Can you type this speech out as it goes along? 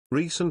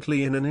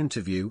Recently in an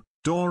interview,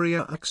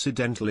 Doria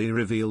accidentally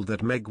revealed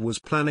that Meg was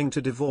planning to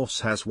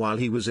divorce Has while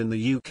he was in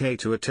the UK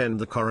to attend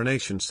the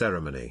coronation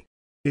ceremony.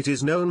 It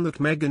is known that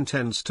Meg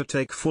intends to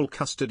take full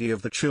custody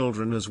of the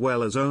children as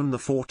well as own the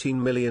 $14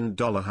 million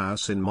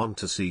house in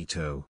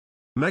Montecito.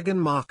 Meghan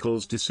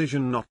Markle's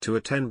decision not to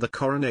attend the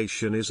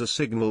coronation is a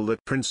signal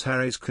that Prince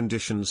Harry's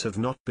conditions have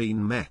not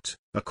been met,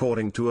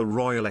 according to a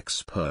royal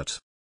expert.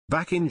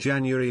 Back in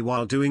January,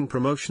 while doing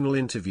promotional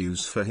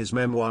interviews for his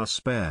memoir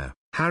Spare,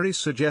 Harry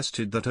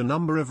suggested that a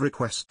number of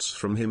requests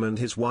from him and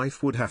his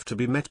wife would have to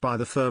be met by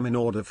the firm in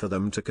order for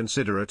them to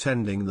consider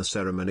attending the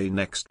ceremony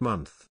next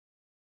month.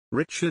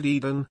 Richard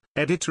Eden,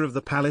 editor of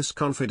the Palace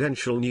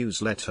Confidential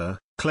newsletter,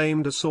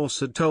 claimed a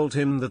source had told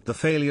him that the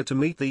failure to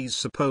meet these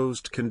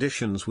supposed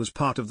conditions was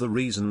part of the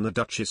reason the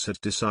Duchess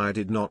had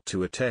decided not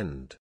to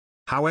attend.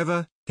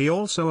 However, he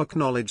also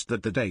acknowledged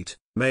that the date,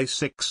 May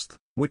 6,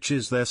 which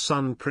is their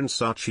son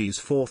Prince Archie's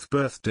 4th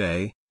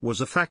birthday, was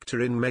a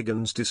factor in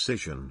Meghan's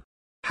decision.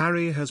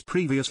 Harry has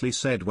previously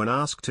said when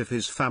asked if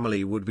his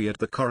family would be at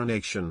the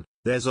coronation,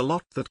 "There's a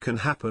lot that can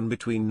happen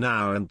between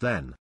now and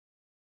then."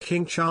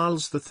 King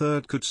Charles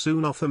III could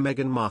soon offer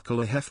Meghan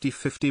Markle a hefty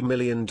 $50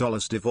 million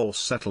divorce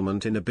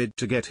settlement in a bid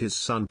to get his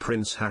son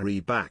Prince Harry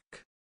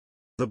back.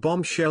 The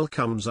bombshell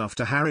comes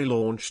after Harry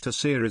launched a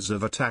series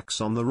of attacks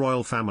on the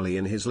royal family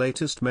in his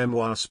latest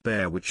memoir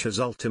Spare, which has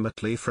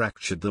ultimately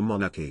fractured the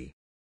monarchy.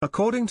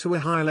 According to a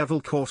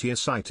high-level courtier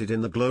cited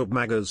in the Globe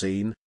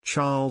magazine,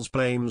 Charles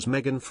blames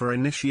Meghan for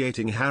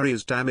initiating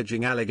Harry's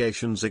damaging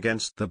allegations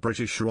against the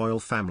British royal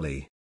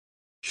family.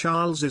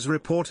 Charles is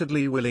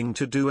reportedly willing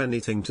to do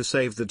anything to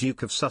save the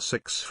Duke of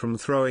Sussex from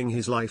throwing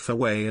his life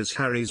away as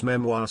Harry's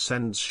memoir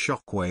sends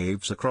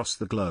shockwaves across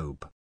the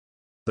globe.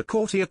 The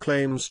courtier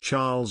claims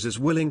Charles is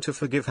willing to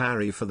forgive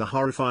Harry for the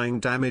horrifying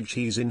damage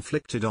he's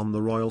inflicted on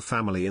the royal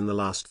family in the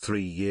last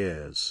 3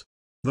 years.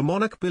 The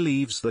monarch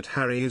believes that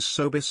Harry is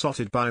so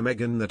besotted by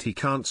Meghan that he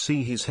can't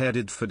see he's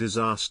headed for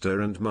disaster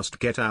and must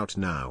get out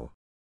now.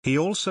 He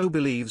also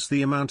believes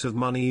the amount of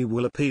money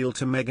will appeal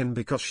to Meghan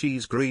because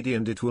she's greedy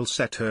and it will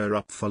set her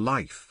up for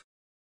life.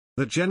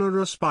 The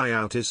generous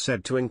buyout is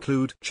said to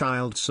include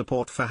child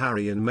support for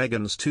Harry and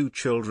Meghan's 2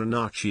 children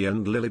Archie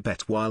and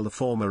Lilibet, while the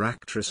former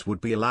actress would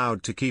be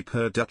allowed to keep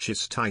her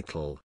Duchess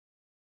title.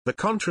 The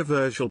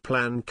controversial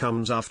plan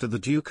comes after the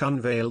Duke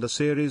unveiled a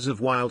series of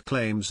wild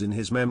claims in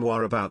his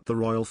memoir about the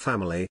royal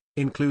family,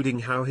 including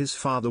how his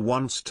father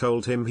once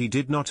told him he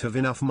did not have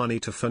enough money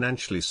to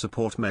financially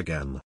support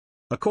Meghan.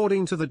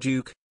 According to the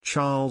Duke,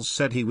 Charles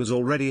said he was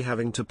already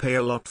having to pay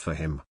a lot for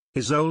him,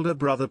 his older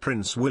brother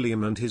Prince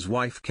William and his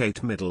wife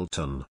Kate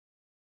Middleton.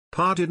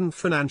 "Pa didn't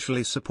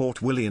financially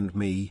support Willie and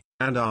me,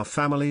 and our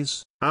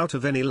families, out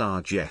of any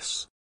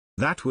largesse.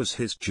 That was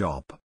his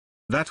job.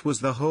 That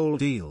was the whole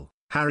deal,"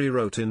 Harry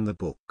wrote in the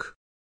book.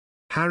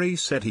 Harry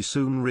said he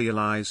soon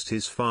realized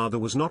his father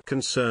was not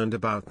concerned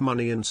about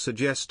money and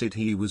suggested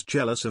he was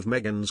jealous of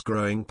Meghan's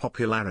growing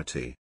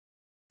popularity.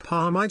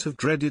 "Pa might have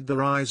dreaded the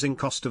rising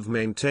cost of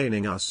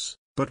maintaining us,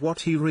 but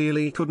what he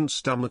really couldn't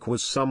stomach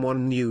was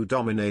someone new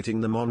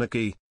dominating the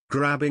monarchy,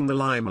 grabbing the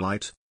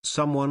limelight,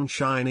 someone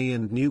shiny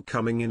and new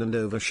coming in and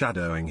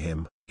overshadowing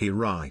him," he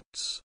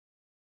writes.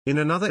 In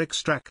another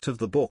extract of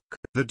the book,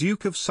 the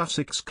Duke of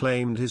Sussex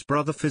claimed his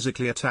brother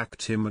physically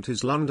attacked him at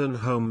his London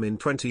home in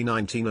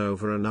 2019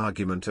 over an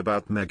argument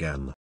about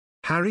Meghan.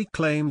 Harry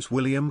claims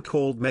William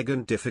called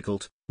Meghan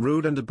difficult,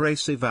 rude and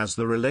abrasive as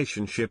the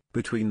relationship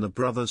between the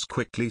brothers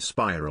quickly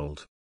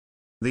spiraled.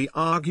 The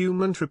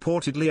argument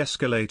reportedly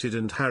escalated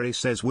and Harry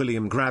says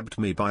William grabbed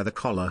me by the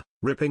collar,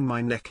 ripping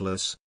my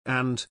necklace,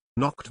 and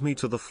knocked me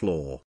to the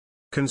floor.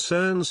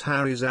 Concerns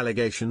Harry's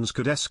allegations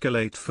could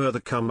escalate further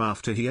come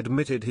after he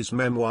admitted his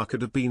memoir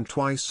could have been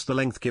twice the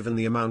length given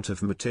the amount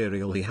of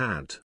material he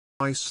had.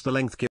 Twice the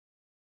length given.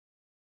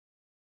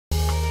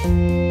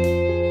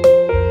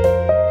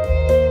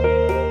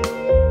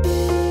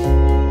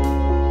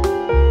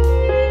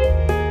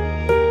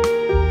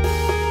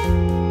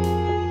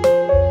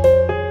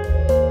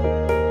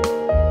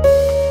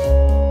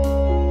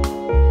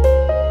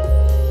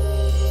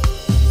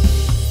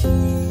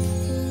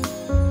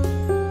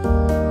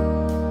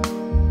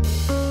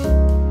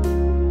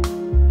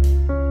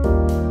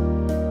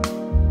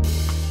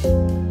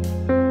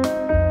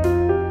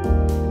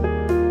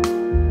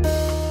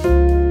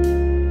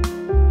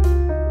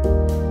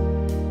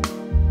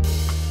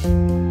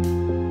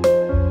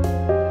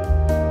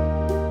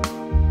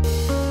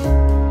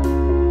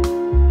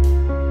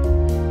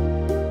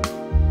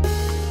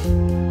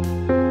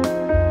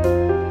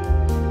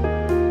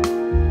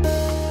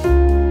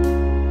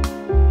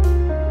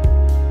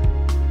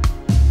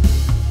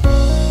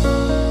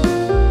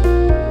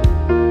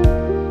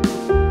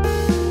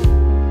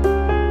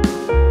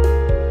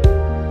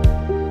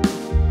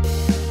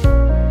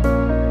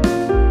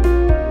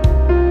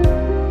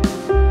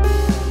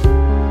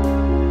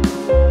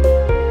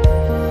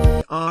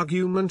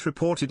 Argument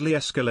reportedly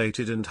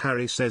escalated and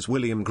Harry says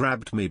William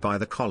grabbed me by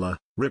the collar,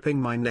 ripping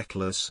my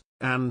necklace,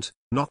 and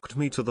knocked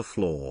me to the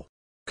floor.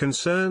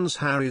 Concerns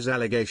Harry's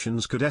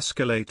allegations could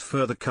escalate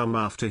further come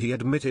after he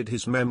admitted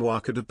his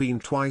memoir could have been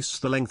twice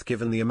the length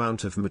given the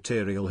amount of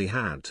material he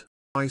had.